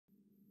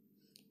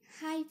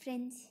Hi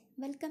friends,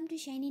 welcome to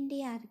shine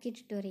India RK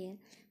tutorial.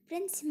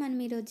 Friends, మనం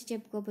ఈరోజు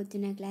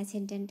చెప్పుకోబోతున్న class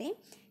ఏంటంటే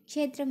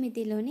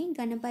క్షేత్రమితిలోని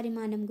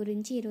ఘనపరిమాణం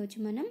గురించి ఈరోజు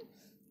మనం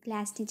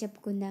క్లాస్ని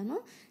చెప్పుకుందాము.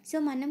 సో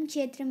మనం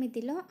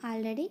క్షేత్రమితిలో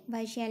ఆల్రెడీ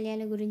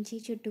వైశాల్యాల గురించి,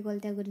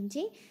 చుట్టుకొలత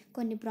గురించి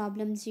కొన్ని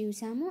ప్రాబ్లమ్స్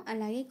చూసాము,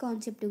 అలాగే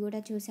కాన్సెప్ట్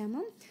కూడా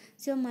చూసాము.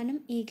 సో మనం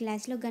ఈ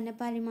క్లాస్లో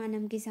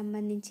ఘనపరిమాణంకి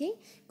సంబంధించి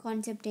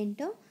కాన్సెప్ట్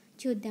ఏంటో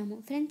చూద్దాము.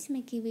 ఫ్రెండ్స్,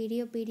 మీకు ఈ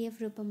వీడియో PDF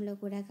రూపంలో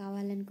కూడా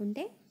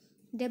కావాలనుకుంటే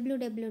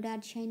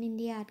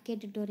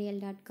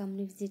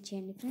www.shineindiaarktutorial.comని విజిట్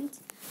చేయండి ఫ్రెండ్స్.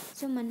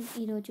 సో మనం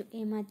ఈరోజు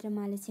ఏమాత్రం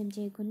ఆలస్యం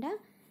చేయకుండా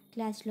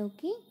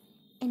క్లాస్లోకి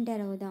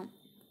ఎంటర్ అవుదాం.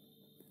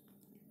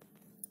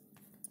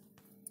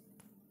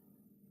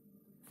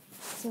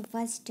 సో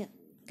ఫస్ట్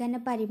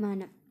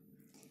ఘనపరిమాణం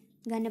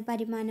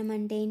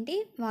అంటే ఏంటి?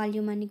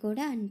 వాల్యూమ్ అని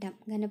కూడా అంటాం.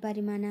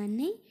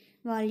 ఘనపరిమాణాన్ని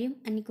వాల్యూమ్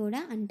అని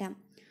కూడా అంటాం.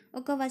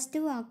 ఒక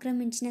వస్తువు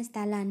ఆక్రమించిన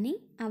స్థలాన్ని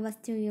ఆ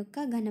వస్తువు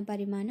యొక్క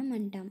ఘనపరిమాణం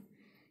అంటాం.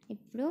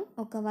 ఇప్పుడు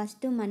ఒక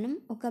వస్తువు మనం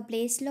ఒక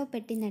ప్లేస్లో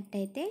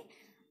పెట్టినట్టయితే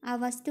ఆ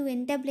వస్తువు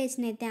ఎంత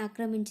ప్లేస్ని అయితే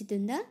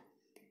ఆక్రమించుతుందో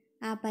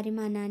ఆ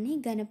పరిమాణాన్ని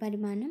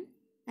ఘనపరిమాణం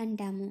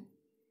అంటాము.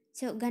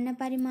 సో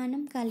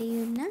ఘనపరిమాణం కలిగి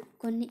ఉన్న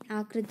కొన్ని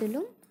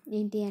ఆకృతులు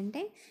ఏంటి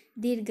అంటే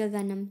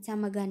దీర్ఘఘనం,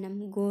 సమఘనం,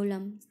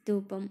 గోళం,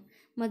 స్తూపం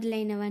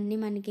మొదలైనవన్నీ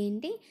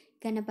మనకేంటి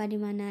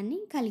ఘనపరిమాణాన్ని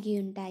కలిగి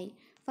ఉంటాయి.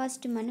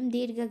 ఫస్ట్ మనం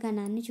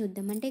దీర్ఘఘనాన్ని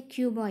చూద్దాం. అంటే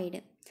క్యూబాయిడ్.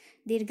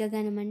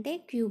 దీర్ఘఘనం అంటే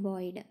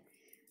క్యూబాయిడ్.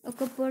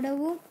 ఒక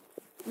పొడవు,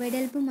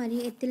 వెడల్పు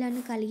మరియు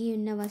ఎత్తులను కలిగి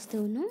ఉన్న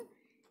వస్తువును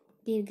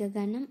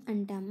దీర్ఘఘనం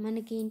అంటాం.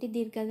 మనకేంటి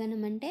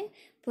దీర్ఘఘనం అంటే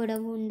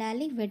పొడవు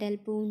ఉండాలి,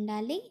 వెడల్పు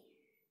ఉండాలి,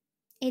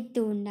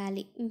 ఎత్తు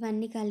ఉండాలి.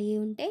 ఇవన్నీ కలిగి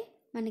ఉంటే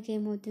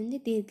మనకేమవుతుంది?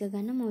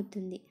 దీర్ఘఘనం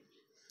అవుతుంది.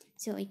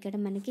 సో ఇక్కడ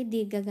మనకి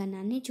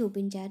దీర్ఘఘనాన్ని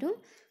చూపించారు.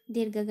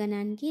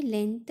 దీర్ఘఘనానికి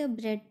లెంత్,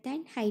 బ్రెడ్త్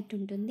అండ్ హైట్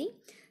ఉంటుంది.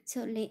 సో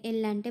L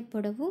అంటే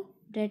పొడవు,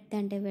 బ్రెడ్త్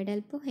అంటే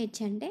వెడల్పు, H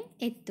అంటే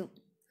ఎత్తు.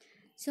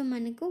 సో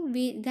మనకు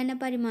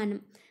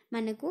ఘనపరిమాణం,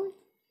 మనకు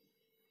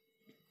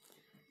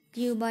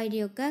క్యూబాయిడ్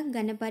యొక్క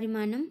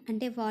ఘనపరిమాణం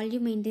అంటే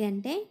వాల్యూమ్ ఏంటి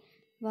అంటే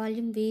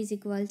volume V =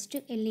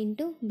 L ×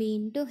 B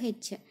 ×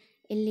 H.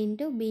 L ×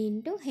 B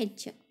 ×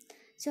 H.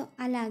 So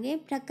అలాగే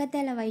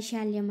ప్రక్కతల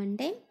వైశాల్యం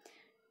అంటే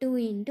 2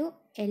 ×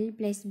 L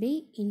 + B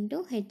 ×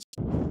 H.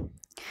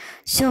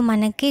 సో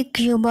మనకి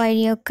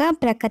క్యూబాయిడ్ యొక్క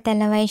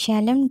ప్రక్కతల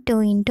వైశాల్యం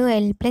 2 ×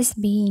 L +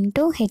 B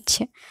 × H.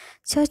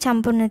 సో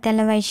సంపూర్ణతల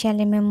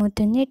వైశాల్యం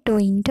ఏమవుతుంది? 2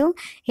 ×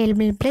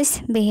 LB +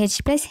 BH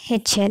 +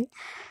 HL.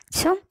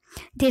 సో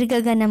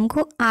దీర్ఘఘనంకు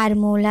 6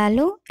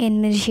 మూలాలు,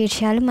 8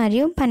 శీర్షాలు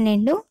మరియు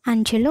 12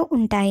 అంచులు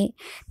ఉంటాయి.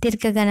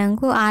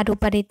 దీర్ఘఘనంకు 6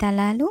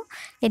 ఉపరితలాలు,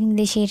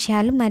 8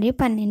 శీర్షాలు మరియు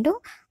 12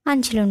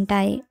 అంచులు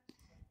ఉంటాయి.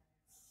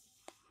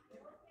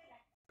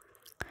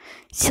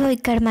 సో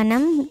ఇక్కడ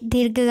మనం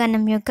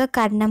దీర్ఘఘనం యొక్క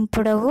కర్ణం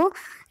పొడవు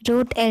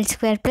 √L²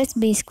 +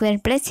 B²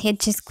 +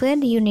 H²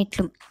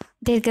 యూనిట్లు.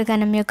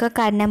 దీర్ఘఘనం యొక్క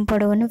కర్ణం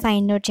పొడవును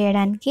ఫైండ్ అవుట్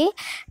చేయడానికి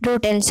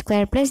 √L² +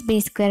 B²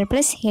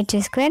 +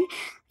 H²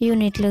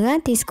 యూనిట్లుగా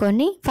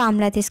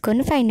ఫార్ములా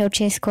తీసుకొని ఫైండ్ అవుట్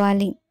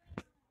చేసుకోవాలి.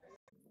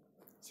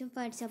 సో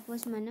ఫర్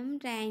సపోజ్ మనం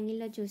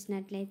ట్రయాంగిల్లో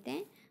చూసినట్లయితే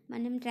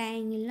మనం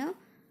ట్రయాంగిల్లో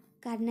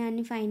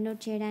కర్ణాన్ని ఫైండ్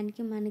అవుట్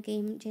చేయడానికి మనకి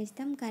ఏం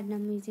చేస్తాం?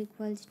 కర్ణం =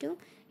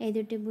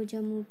 ఎదుటి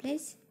భుజము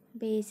ప్లస్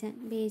బేస్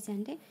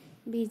అంటే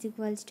B =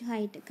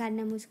 height.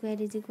 కర్ణము square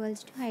 =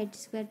 height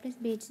square plus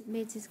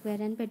base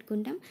square అని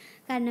పెట్టుకుంటాం.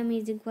 కర్ణం =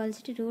 √H²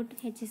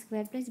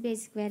 +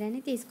 బేస్ స్క్వేర్ అని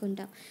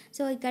తీసుకుంటాం.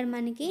 సో ఇక్కడ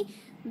మనకి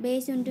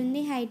బేస్ ఉంటుంది,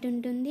 హైట్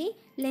ఉంటుంది,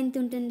 లెంత్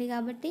ఉంటుంది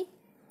కాబట్టి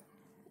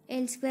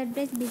L²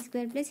 + B²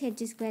 +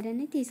 H²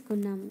 అని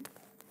తీసుకున్నాము.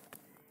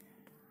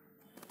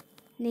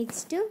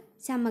 నెక్స్ట్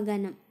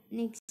సమఘనం.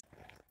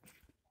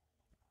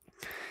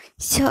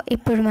 సో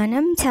ఇప్పుడు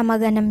మనం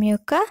సమఘనం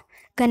యొక్క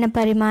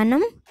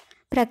ఘనపరిమాణం,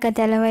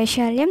 ప్రక్కతల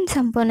వైశాల్యం,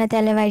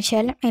 సంపూర్ణతల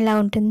వైశాల్యం ఎలా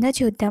ఉంటుందో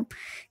చూద్దాం.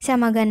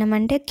 సమఘనం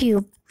అంటే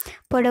క్యూబ్.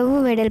 పొడవు,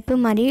 వెడల్పు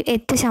మరియు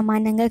ఎత్తు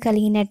సమానంగా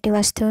కలిగినట్టి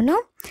వస్తువును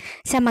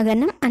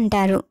సమఘనం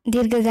అంటారు.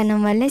 దీర్ఘఘనం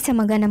వల్లే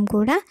సమఘనం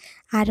కూడా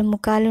 6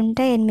 ముఖాలు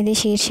ఉంటాయి, 8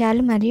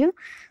 శీర్షాలు మరియు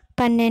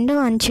 12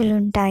 అంచులు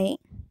ఉంటాయి.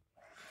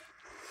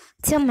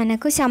 సో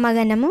మనకు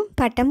సమఘనము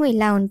పటము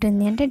ఇలా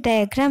ఉంటుంది, అంటే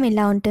డయాగ్రామ్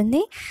ఇలా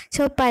ఉంటుంది.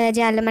 సో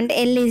పదజాలం అంటే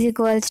L =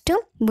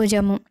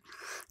 భుజము.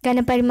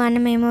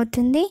 ఘనపరిమాణం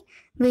ఏమవుతుంది?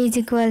 V =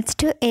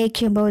 A³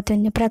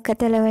 అవుతుంది.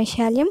 ప్రక్కతల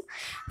వైశాల్యం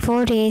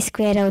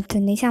 4A²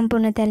 అవుతుంది.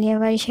 సంపూర్ణతల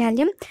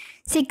వైశాల్యం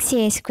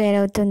 6A²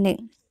 అవుతుంది.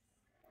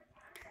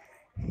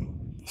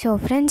 సో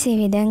ఫ్రెండ్స్, ఈ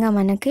విధంగా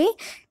మనకి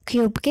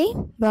క్యూబ్కి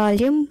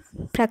వాల్యూమ్,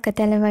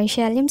 ప్రక్కతల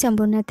వైశాల్యం,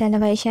 సంపూర్ణతల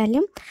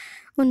వైశాల్యం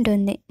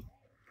ఉంటుంది.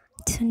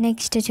 సో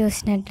నెక్స్ట్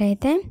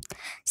చూసినట్లయితే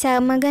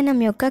సమఘనం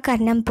యొక్క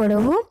కర్ణం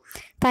పొడవు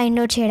ఫైండ్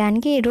అవుట్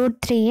చేయడానికి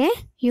 √3A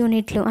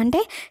యూనిట్లు. అంటే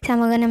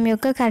సమఘనం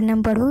యొక్క కర్ణం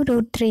పొడవు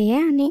 √3A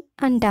అని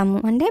అంటాము.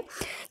 అంటే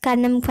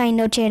కర్ణం ఫైండ్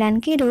అవుట్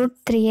చేయడానికి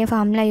 √3A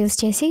ఫార్ములా యూస్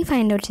చేసి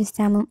ఫైండ్ అవుట్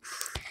చేస్తాము.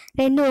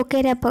 రెండు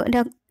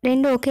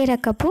ఒకే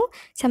రకపు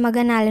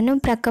సమఘనాలను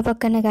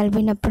ప్రక్కపక్కన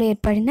కలిపినప్పుడు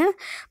ఏర్పడిన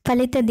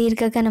ఫలిత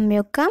దీర్ఘఘనం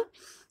యొక్క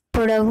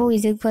పొడవు =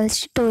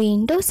 2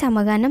 ×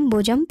 సమఘనం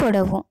భుజం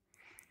పొడవు.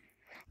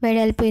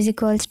 వెడల్పు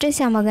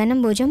 = సమఘనం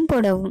భుజం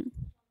పొడవు.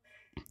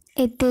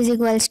 ఎత్తు ఈజ్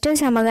ఈక్వల్స్ టు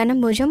సమగణ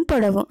భుజం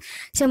పొడవు.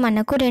 సో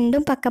మనకు రెండు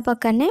పక్క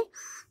పక్కనే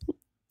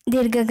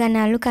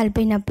దీర్ఘగణాలు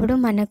కలిపినప్పుడు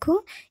మనకు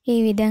ఈ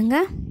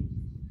విధంగా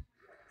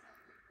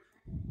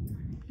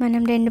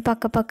మనం రెండు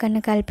పక్క పక్కన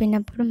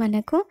కలిపినప్పుడు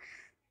మనకు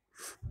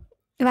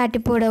వాటి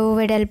పొడవు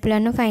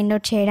వెడల్పులను ఫైండ్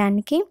అవుట్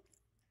చేయడానికి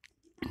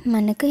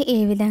మనకు ఈ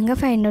విధంగా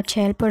ఫైండ్ అవుట్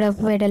చేయాలి,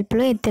 పొడవు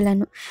వెడల్పులు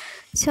ఎత్తులను.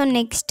 సో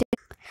నెక్స్ట్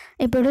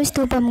ఇప్పుడు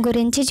స్తూపం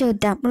గురించి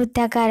చూద్దాం.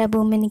 వృత్తాకార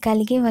భూమిని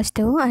కలిగి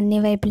వస్తువు, అన్ని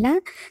వైపులా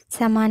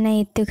సమాన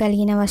ఎత్తు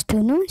కలిగిన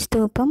వస్తువును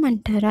స్తూపం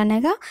అంటారు.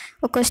 అనగా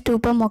ఒక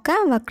స్తూపం ఒక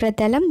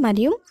వక్రతలం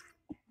మరియు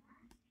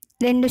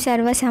రెండు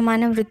సర్వ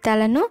సమాన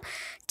వృత్తాలను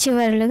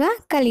చివరలుగా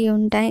కలిగి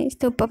ఉంటాయి.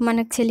 స్తూపం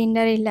మనకు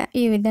సిలిండర్ ఇలా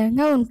ఈ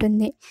విధంగా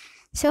ఉంటుంది.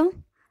 సో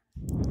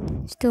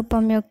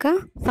స్తూపం యొక్క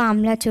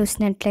ఫార్ములా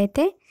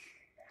చూసినట్లయితే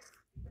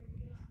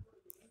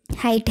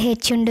హైట్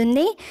హెచ్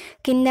ఉంటుంది,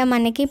 కింద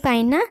మనకి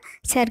పైన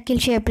సర్కిల్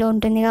షేప్లో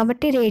ఉంటుంది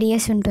కాబట్టి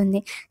రేడియస్ ఉంటుంది.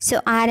 సో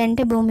ఆర్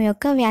అంటే భూమి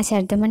యొక్క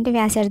వ్యాసార్థం,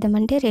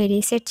 అంటే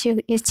radius. H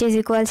is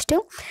equals to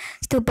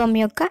స్తూపం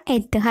యొక్క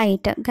ఎత్తు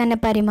హైట్, ఘన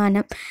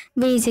పరిమాణం.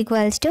 వి is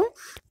equals to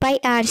pi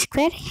are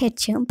square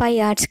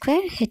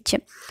H.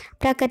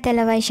 ప్రకతల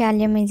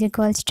వైశాల్యం is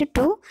equals to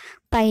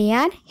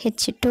 2πr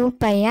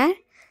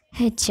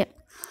H.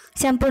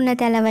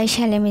 సంపూర్ణతల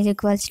వైశాల్యం is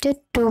equals to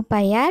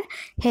 2πr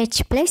H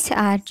plus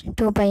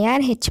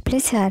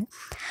are.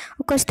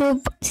 ఒక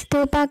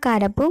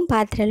స్తూపాకారపు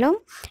పాత్రలో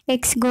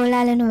ఎక్స్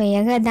గోళాలను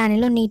వేయగా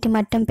దానిలో నీటి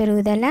మట్టం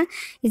పెరుగుదల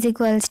ఈజ్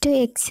ఈక్వల్స్ టు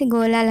ఎక్స్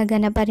గోళాల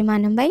ఘన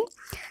పరిమాణం బై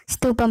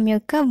స్తూపం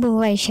యొక్క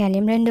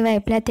భూవైశాల్యం. రెండు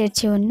వైపులా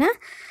తెరిచి ఉన్న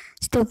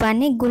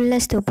స్తూపాన్ని గుళ్ళ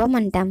స్తూపం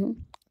అంటాము.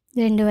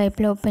 రెండు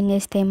వైపులా ఓపెన్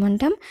చేస్తే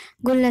ఏమంటాం?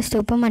 గుళ్ళ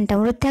స్తూపం అంటాం.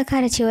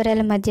 వృత్తాకార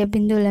చివరల మధ్య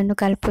బిందువులను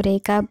కలుపు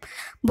రేఖ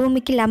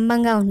భూమికి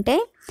లంబంగా ఉంటే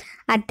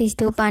అట్టి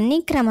స్తూపాన్ని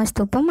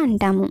క్రమస్తూపం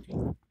అంటాము.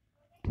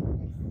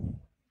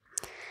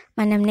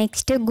 మనం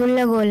నెక్స్ట్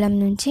గుళ్ళగోళం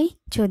నుంచి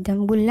చూద్దాం.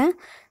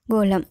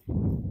 గుళ్ళగోళం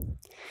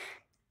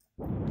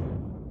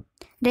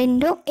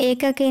రెండు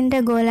ఏకకేంద్ర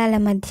గోళాల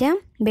మధ్య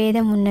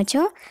భేదం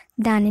ఉన్నచో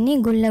దానిని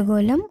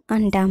గుళ్ళగోళం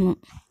అంటాము.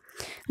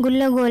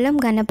 గుళ్ళగోళం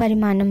ఘన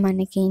పరిమాణం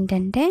మనకి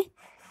ఏంటంటే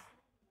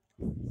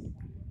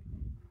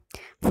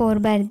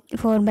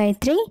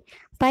 4/3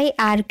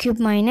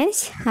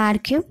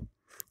 πr³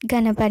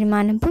 ఘన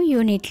పరిమాణపు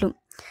యూనిట్లు.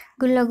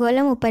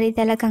 గుళ్ళగోళం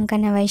ఉపరితల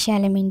కంకణ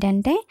వైశాల్యం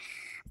ఏంటంటే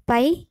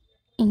π×r²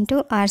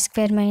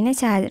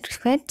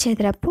 r²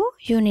 చదరపు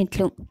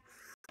యూనిట్లు.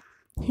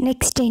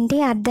 నెక్స్ట్ ఏంటి?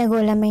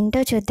 అర్ధగోళం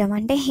ఏంటో చూద్దాం.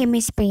 అంటే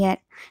హెమిస్పియర్.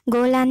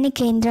 గోళాన్ని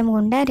కేంద్రం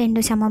గుండా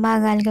రెండు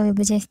సమభాగాలుగా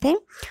విభజిస్తే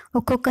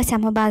ఒక్కొక్క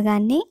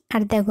సమభాగాన్ని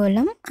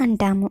అర్ధగోళం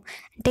అంటాము.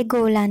 అంటే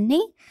గోళాన్ని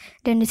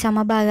రెండు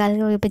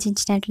సమభాగాలుగా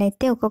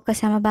విభజించినట్లయితే ఒక్కొక్క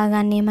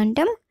సమభాగాన్ని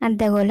ఏమంటాం?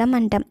 అర్ధగోళం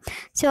అంటాం.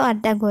 సో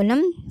అర్ధగోళం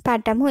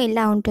పటము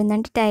ఇలా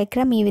ఉంటుందంటే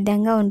డయాగ్రామ్ ఈ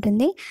విధంగా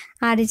ఉంటుంది.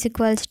 ఆర్ ఈజ్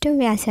ఈక్వల్స్ టు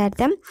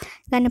వ్యాసార్థం,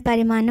 ఘన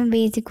పరిమాణం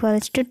వి is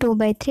equals to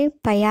 2/3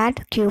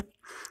 πr³.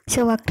 So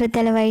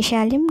వక్రతల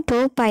వైశాల్యం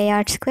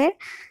 2πr²,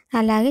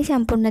 అలాగే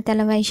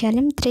సంపూర్ణతల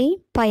వైశాల్యం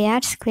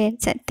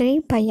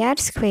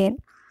 3πr².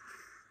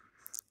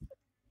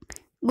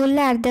 గుళ్ళ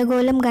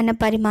అర్ధగోళం ఘన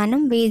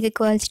పరిమాణం వి ఈజ్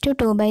ఈక్వల్స్ టు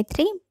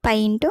 2/3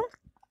 π×r³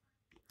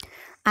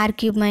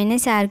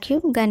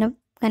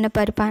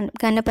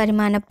 ఘన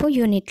పరిమాణపు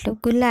యూనిట్లు.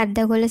 గుళ్ళ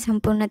అర్ధగోళ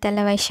సంపూర్ణతల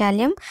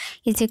వైశాల్యం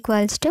is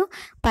equals to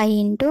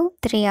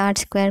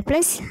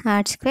π×3r²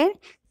 r²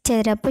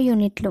 చదరపు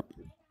యూనిట్లు.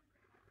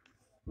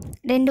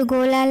 రెండు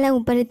గోళాల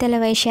ఉపరితల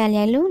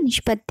వైశాల్యాలు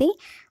నిష్పత్తి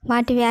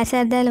వాటి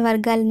వ్యాసార్థాల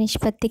వర్గాల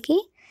నిష్పత్తికి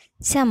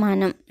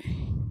సమానం.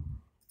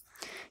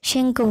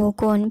 శంకువు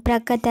కోన్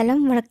ప్రక్కతలం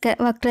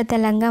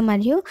వక్రతలంగా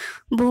మరియు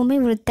భూమి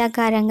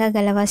వృత్తాకారంగా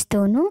గల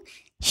వస్తువును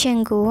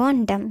శంకువు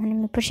అంటాం. మనం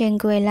ఇప్పుడు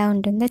శంకువు ఎలా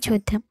ఉంటుందో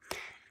చూద్దాం.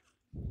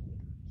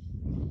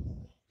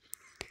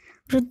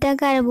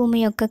 వృత్తాకార భూమి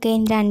యొక్క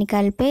కేంద్రాన్ని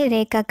కలిపే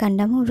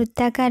రేఖాఖండము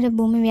వృత్తాకార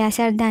భూమి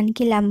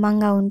వ్యాసార్థానికి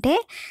లంబంగా ఉంటే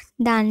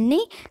దాన్ని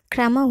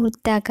క్రమ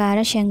వృత్తాకార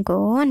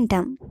శంకువు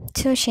అంటాం.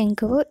 సో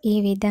శంకువు ఈ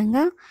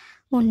విధంగా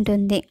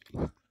ఉంటుంది.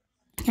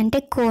 అంటే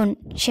కోన్,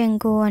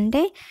 శంకువు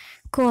అంటే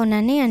కోన్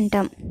అని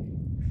అంటాం.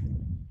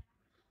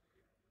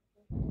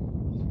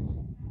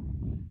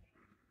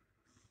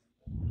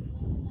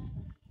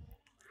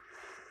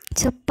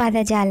 సో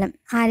పదజాలం.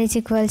 ఆర్ ఈజ్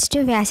ఈక్వల్స్ టు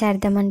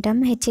వ్యాసార్థం అంటాం,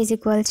 H is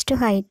equals to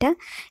height,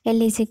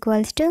 L is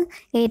equals to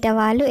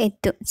ఏటవాలు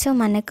ఎత్తు. సో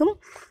మనకు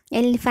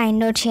ఎల్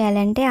ఫైండ్ అవుట్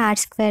చేయాలంటే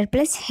r²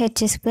 +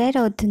 h²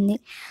 అవుతుంది.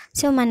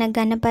 సో మన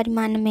ఘన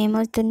పరిమాణం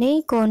ఏమవుతుంది?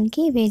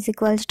 కోన్కి v is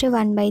equals to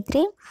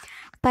 1/3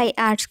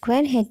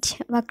 πr²h.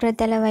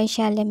 వక్రతల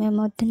వైశాల్యం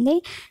ఏమవుతుంది?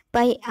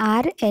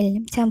 πrl.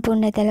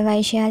 సంపూర్ణతల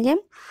వైశాల్యం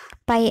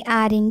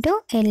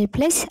πr×l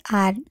 +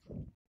 r.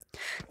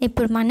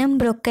 ఇప్పుడు మనం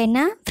బ్రొక్కైన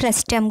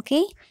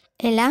ఫ్రస్టమ్కి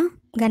ఎలా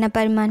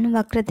ఘనపరిమాణం,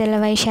 వక్రతల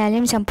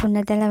వైశాల్యం,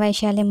 సంపూర్ణతల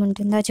వైశాల్యం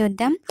ఉంటుందో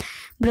చూద్దాం.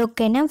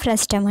 బ్రోకెన్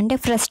ఫ్రస్టమ్ అంటే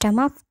ఫ్రస్టమ్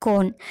ఆఫ్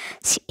కోన్.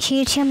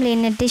 శీర్షం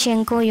లేనట్టి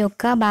శంకు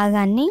యొక్క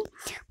భాగాన్ని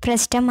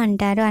ఫ్రస్టమ్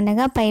అంటారు.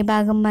 అనగా పై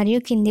భాగం మరియు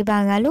కింది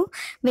భాగాలు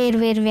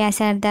వేర్వేరు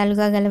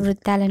వ్యాసార్థాలుగా గల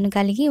వృత్తాలను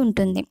కలిగి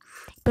ఉంటుంది.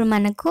 ఇప్పుడు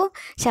మనకు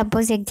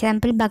సపోజ్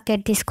ఎగ్జాంపుల్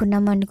బకెట్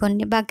తీసుకున్నాం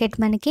అనుకోండి. బకెట్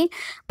మనకి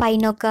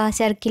పైన ఒక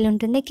సర్కిల్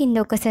ఉంటుంది, కింద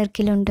ఒక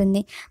సర్కిల్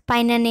ఉంటుంది.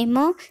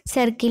 పైననేమో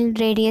సర్కిల్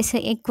రేడియస్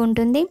ఎక్కువ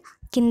ఉంటుంది,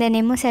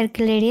 కిందనేమో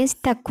సర్కిల్ రేడియస్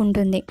తక్కువ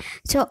ఉంటుంది.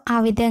 సో ఆ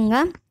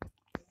విధంగా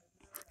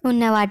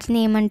ఉన్న వాటిని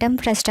ఏమంటాం?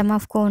 ఫ్రస్టమ్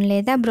ఆఫ్ కోన్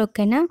లేదా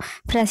బ్రోకెన్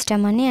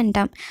ఫ్రస్టమ్ అని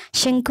అంటాం.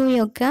 శంకు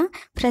యొక్క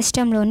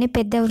ఫ్రస్టంలోని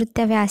పెద్ద వృత్త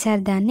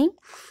వ్యాసార్థాన్ని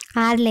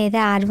R లేదా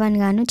R1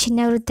 గాను, చిన్న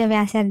వృత్త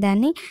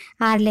వ్యాసార్థాన్ని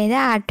R లేదా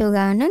R2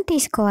 గాను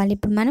తీసుకోవాలి.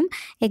 ఇప్పుడు మనం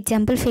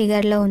ఎగ్జాంపుల్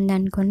ఫిగర్లో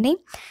ఉందనుకోండి.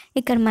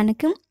 ఇక్కడ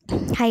మనకు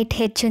హైట్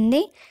H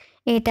ఉంది,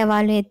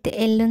 ఏటవాలు ఎత్తు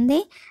L ఉంది,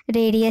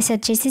 రేడియస్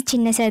వచ్చేసి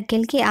చిన్న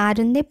సర్కిల్కి R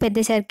ఉంది, పెద్ద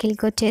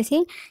సర్కిల్కి వచ్చేసి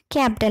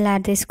క్యాపిటల్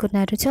R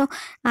తీసుకున్నారు. సో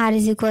R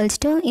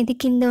 = ఇది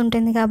కింద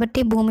ఉంటుంది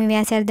కాబట్టి భూమి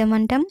వ్యాసార్థం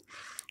అంటాం.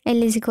 L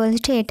 =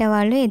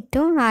 ఏటవాలు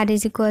ఎత్తు, R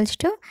 =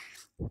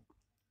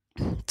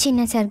 చిన్న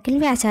సర్కిల్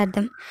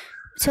వ్యాసార్థం.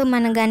 సో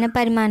మన ఘన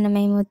పరిమాణం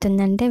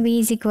ఏమవుతుందంటే V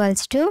 =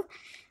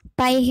 πh/3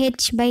 ×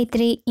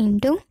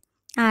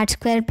 r² +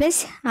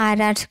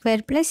 rr² +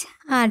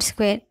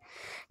 r².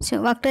 So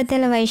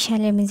వక్రతల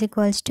వైశాల్యం π ×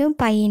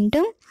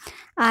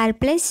 r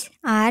 +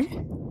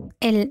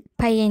 rl,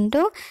 π ×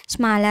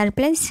 r +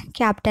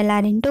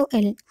 R ×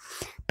 L.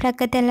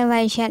 ప్రక్కతల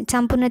వైశాల్యం,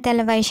 సంపూర్ణతల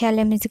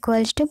వైశాల్యం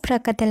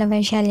ప్రక్కతల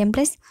వైశాల్యం π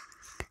 ×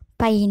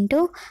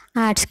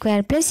 r² +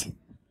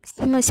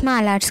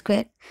 r².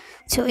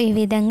 సో ఈ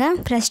విధంగా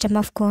ఫ్రస్టమ్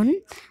ఆఫ్ కోన్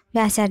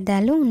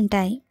వ్యాసార్థాలు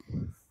ఉంటాయి.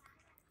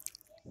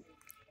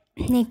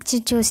 నెక్స్ట్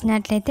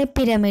చూసినట్లయితే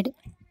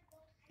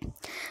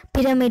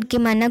పిరమిడ్కి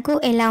మనకు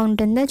ఎలా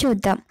ఉంటుందో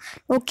చూద్దాం.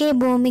 ఒకే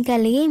భూమి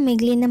కలిగి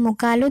మిగిలిన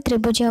ముఖాలు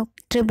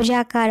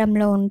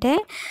త్రిభుజాకారంలో ఉంటే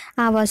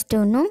ఆ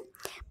వస్తువును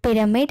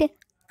పిరమిడ్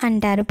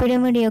అంటారు.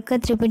 పిరమిడ్ యొక్క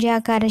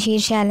త్రిభుజాకార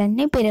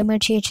శీర్షాలన్నీ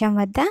పిరమిడ్ శీర్షం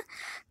వద్ద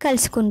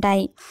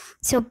కలుసుకుంటాయి.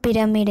 సో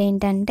పిరమిడ్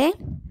ఏంటంటే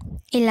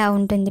ఇలా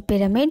ఉంటుంది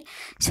పిరమిడ్.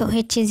 సో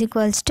H =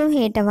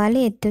 ఏటవాలు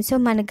ఎత్తు. సో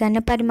మన ఘన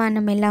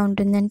పరిమాణం ఎలా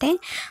ఉంటుందంటే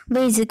V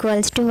 =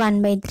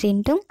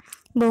 1/3 ×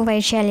 భూ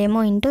వైశాల్యము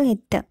 ×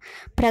 ఎత్తు.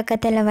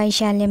 ప్రక్కతల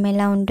వైశాల్యం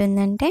ఎలా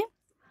ఉంటుందంటే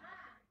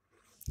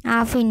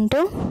 ½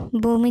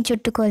 భూమి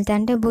చుట్టుకొలత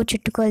అంటే భూ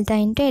చుట్టుకొలత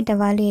 ×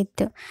 ఏటవాలు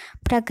ఎత్తు.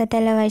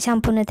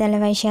 సంపూర్ణతల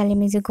వైశాల్యం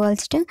 =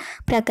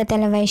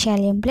 ప్రక్కతల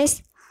వైశాల్యం +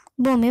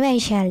 భూమి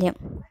వైశాల్యం.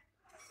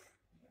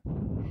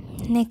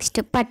 నెక్స్ట్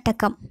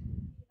పట్టకం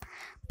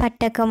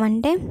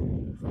అంటే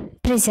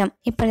ప్రిజం.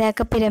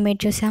 ఇప్పటిదాకా పిరమిడ్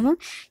చూసాము,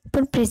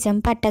 ఇప్పుడు ప్రిజం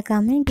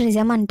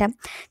అంటాం.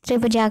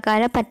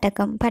 త్రిభుజాకార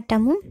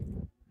పట్టము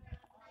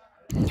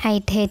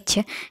హైట్ H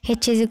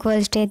 =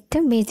 ఎత్తు,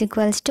 B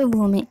 =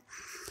 భూమి,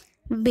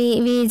 V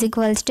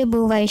 = భూ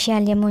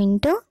వైశాల్యము ×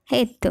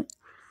 ఎత్తు,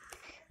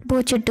 భూ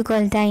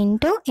చుట్టుకొలత ×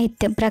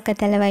 ఎత్తు.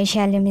 ప్రక్కతల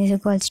వైశాల్యం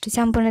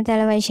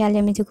సంపూర్ణతల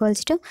వైశాల్యం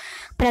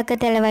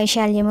ప్రక్కతల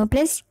వైశాల్యము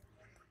 +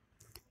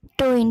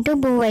 2 ×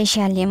 భూ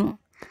వైశాల్యము.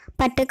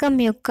 పట్టకం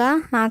యొక్క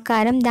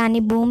ఆకారం దాని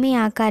భూమి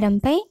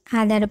ఆకారంపై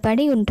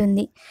ఆధారపడి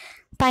ఉంటుంది.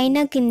 పైన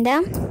కింద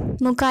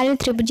ముఖాలు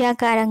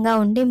త్రిభుజాకారంగా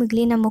ఉండి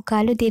మిగిలిన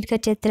ముఖాలు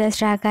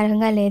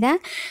దీర్ఘచతురస్రాకారంగా లేదా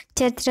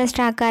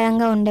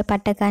చతురస్రాకారంగా ఉండే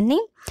పట్టకాన్ని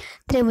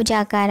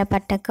త్రిభుజాకార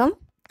పట్టకం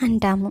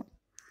అంటాము.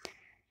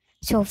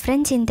 సో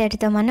ఫ్రెండ్స్,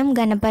 ఇంతటితో మనం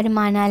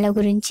ఘనపరిమాణాల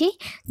గురించి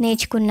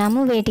నేర్చుకున్నాము.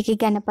 వేటికి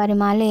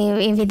ఘనపరిమాణాలు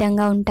ఏ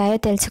విధంగా ఉంటాయో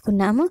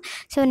తెలుసుకున్నాము.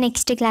 సో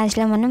నెక్స్ట్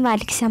క్లాస్లో మనం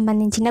వాటికి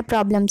సంబంధించిన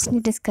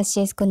ప్రాబ్లమ్స్ని డిస్కస్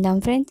చేసుకుందాం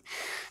ఫ్రెండ్స్.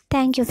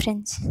 Thank you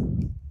friends.